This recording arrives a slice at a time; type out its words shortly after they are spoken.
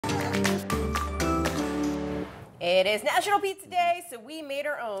It is National Pizza Day, so we made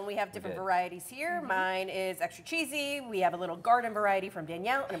our own. We have different varieties here. Mine is extra cheesy. We have a little garden variety from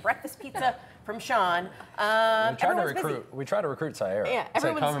Danielle and a breakfast pizza from Sean. We try to recruit Sierra. Yeah,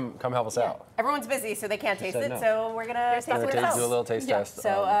 say, come help us out. Everyone's busy, so they can't taste it. So we're gonna taste it ourselves. Do a little taste test.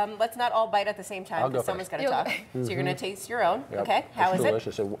 So let's not all bite at the same time because someone's gonna talk. So you're gonna taste your own. Yep. Okay, how is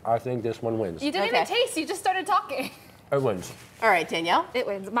delicious. It? I think this one wins. You didn't even taste. You just started talking. It wins. All right, Danielle. It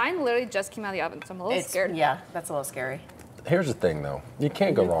wins. Mine literally just came out of the oven, so I'm a little scared. Yeah, that's a little scary. Here's the thing, though. You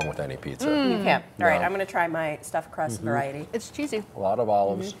can't go wrong with any pizza. You can't. All right, I'm gonna try my stuffed crust variety. It's cheesy. A lot of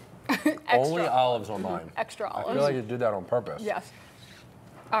olives. Only olives on mine. Extra olives. I feel like you did that on purpose. Yes.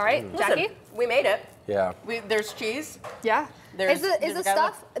 All right, Jackie. Listen, we made it. Yeah. There's cheese. Yeah. There's the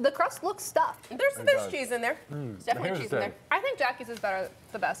stuff? The crust looks stuffed. There's cheese in there. There's definitely cheese in there. I think Jackie's is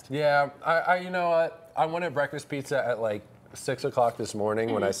the best. Yeah. You know what? I wanted breakfast pizza at like 6 o'clock this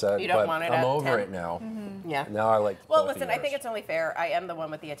morning when I said, You don't want it I'm at over 10. it now. Yeah. Now I like. Well, listen, I think it's only fair. I am the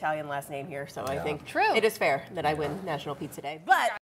one with the Italian last name here, so I think it is fair that I win National Pizza Day. But